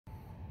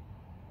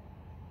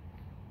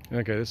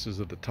Okay, this is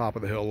at the top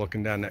of the hill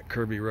looking down that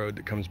curvy road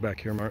that comes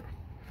back here, Mark.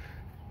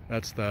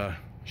 That's the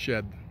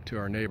shed to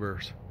our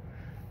neighbors.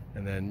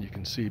 And then you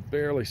can see,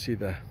 barely see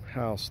the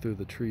house through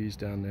the trees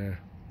down there.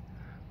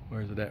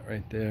 Where's it at?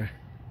 Right there.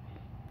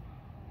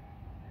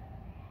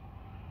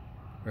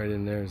 Right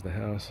in there is the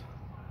house.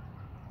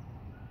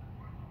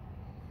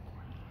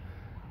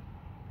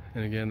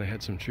 And again, they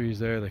had some trees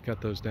there. They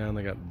cut those down.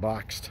 They got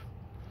boxed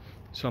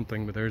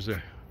something, but there's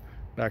the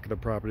back of the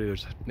property.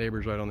 There's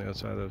neighbors right on the other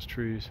side of those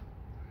trees.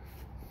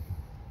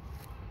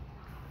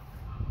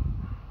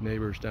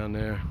 Neighbors down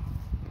there.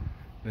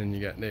 Then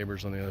you got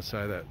neighbors on the other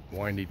side of that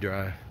windy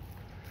drive.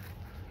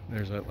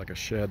 There's like a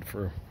shed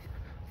for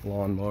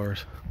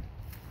lawnmowers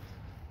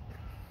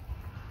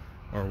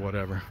or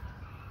whatever.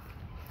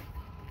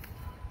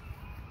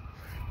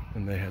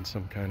 And they had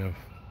some kind of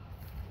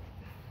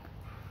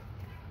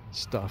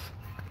stuff